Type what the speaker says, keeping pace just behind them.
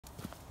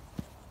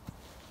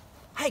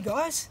Hey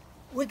guys,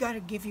 we're going to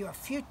give you a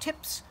few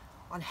tips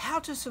on how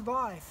to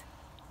survive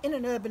in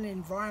an urban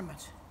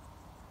environment.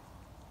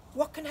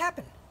 What can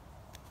happen?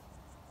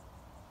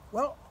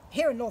 Well,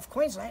 here in North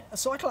Queensland, a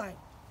cyclone.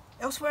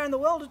 Elsewhere in the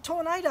world, a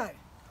tornado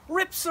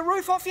rips the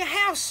roof off your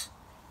house.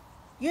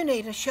 You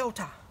need a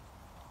shelter.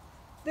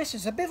 This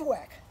is a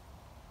bivouac.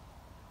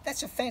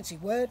 That's a fancy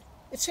word.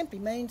 It simply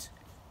means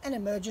an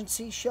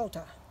emergency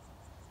shelter.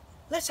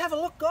 Let's have a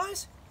look,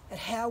 guys, at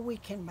how we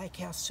can make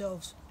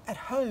ourselves at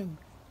home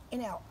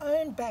in our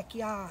own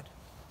backyard.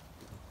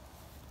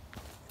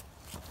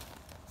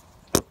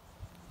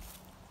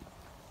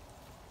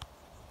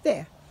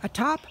 There, a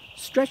tarp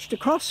stretched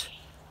across.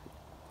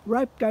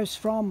 Rope goes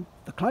from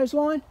the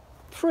clothesline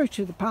through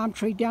to the palm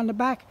tree down the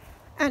back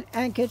and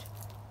anchored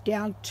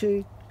down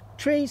to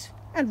trees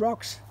and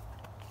rocks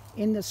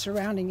in the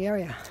surrounding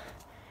area.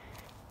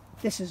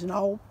 This is an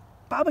old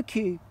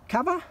barbecue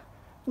cover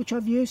which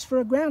I've used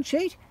for a ground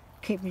sheet,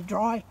 keep me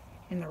dry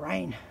in the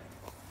rain.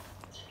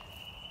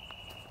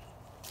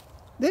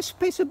 This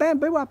piece of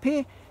bamboo up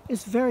here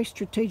is very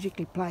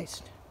strategically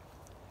placed.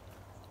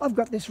 I've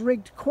got this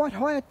rigged quite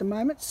high at the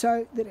moment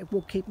so that it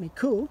will keep me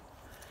cool,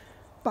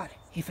 but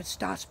if it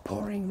starts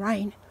pouring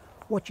rain,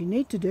 what you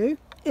need to do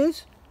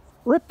is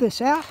rip this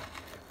out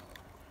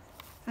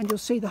and you'll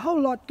see the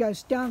whole lot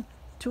goes down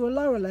to a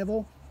lower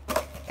level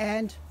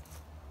and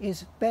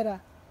is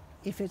better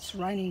if it's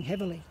raining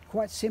heavily.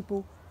 Quite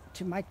simple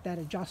to make that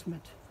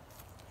adjustment.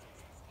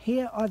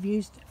 Here I've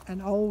used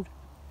an old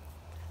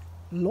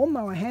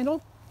lawnmower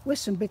handle with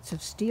some bits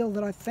of steel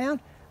that I found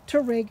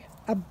to rig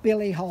a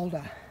billy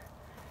holder.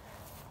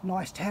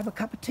 Nice to have a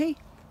cup of tea,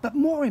 but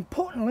more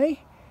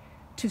importantly,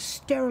 to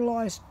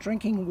sterilise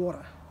drinking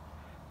water.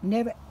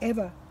 Never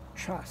ever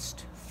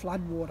trust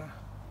flood water.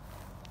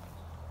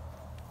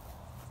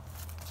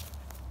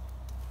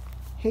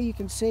 Here you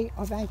can see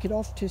I've anchored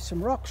off to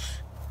some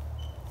rocks,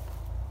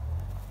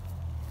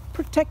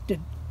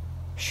 protected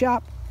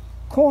sharp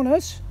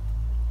corners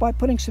by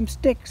putting some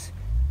sticks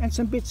and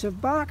some bits of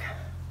bark.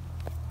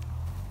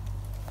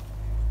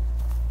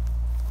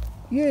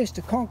 Used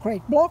a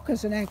concrete block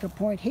as an anchor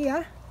point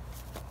here,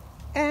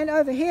 and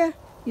over here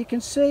you can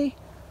see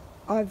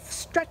I've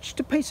stretched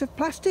a piece of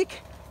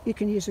plastic. You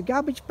can use a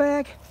garbage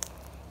bag.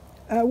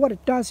 What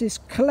it does is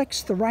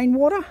collects the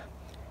rainwater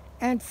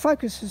and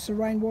focuses the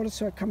rainwater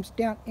so it comes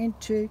down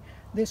into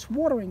this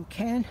watering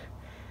can.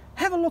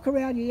 Have a look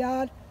around your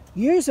yard,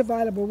 use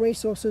available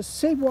resources,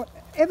 see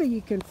whatever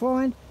you can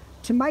find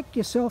to make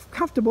yourself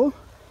comfortable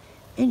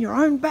in your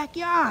own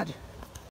backyard.